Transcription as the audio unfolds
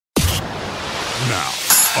Now,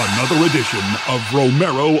 another edition of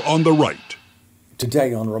Romero on the Right.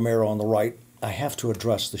 Today on Romero on the Right, I have to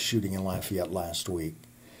address the shooting in Lafayette last week.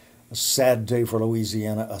 A sad day for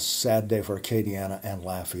Louisiana, a sad day for Acadiana and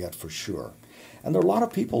Lafayette for sure. And there are a lot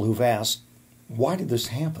of people who've asked, why did this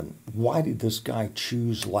happen? Why did this guy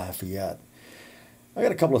choose Lafayette? I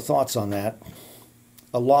got a couple of thoughts on that.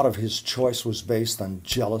 A lot of his choice was based on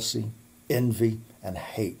jealousy, envy, and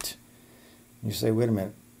hate. You say, wait a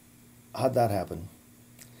minute, how'd that happen?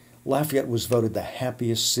 Lafayette was voted the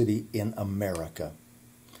happiest city in America.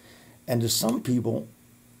 And to some people,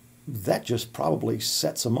 that just probably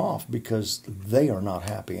sets them off because they are not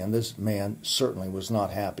happy. And this man certainly was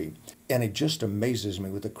not happy. And it just amazes me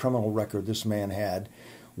with the criminal record this man had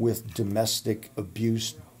with domestic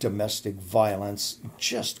abuse, domestic violence,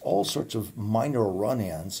 just all sorts of minor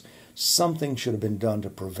run-ins. Something should have been done to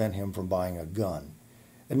prevent him from buying a gun.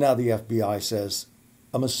 And now the FBI says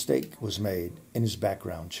a mistake was made in his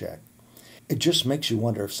background check. It just makes you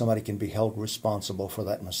wonder if somebody can be held responsible for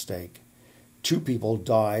that mistake. 2 people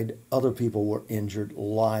died, other people were injured,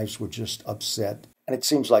 lives were just upset. And it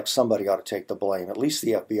seems like somebody ought to take the blame. At least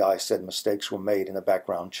the FBI said mistakes were made in the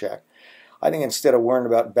background check. I think instead of worrying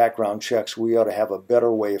about background checks, we ought to have a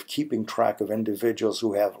better way of keeping track of individuals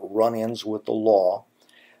who have run-ins with the law,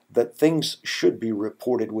 that things should be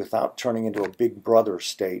reported without turning into a big brother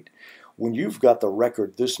state. When you've got the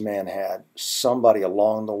record this man had, somebody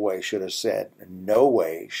along the way should have said, no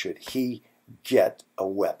way should he get a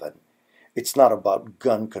weapon. It's not about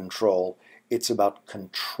gun control. It's about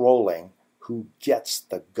controlling who gets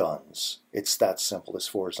the guns. It's that simple as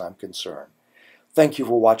far as I'm concerned. Thank you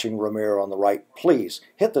for watching Romero on the Right. Please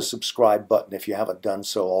hit the subscribe button if you haven't done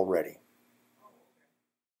so already.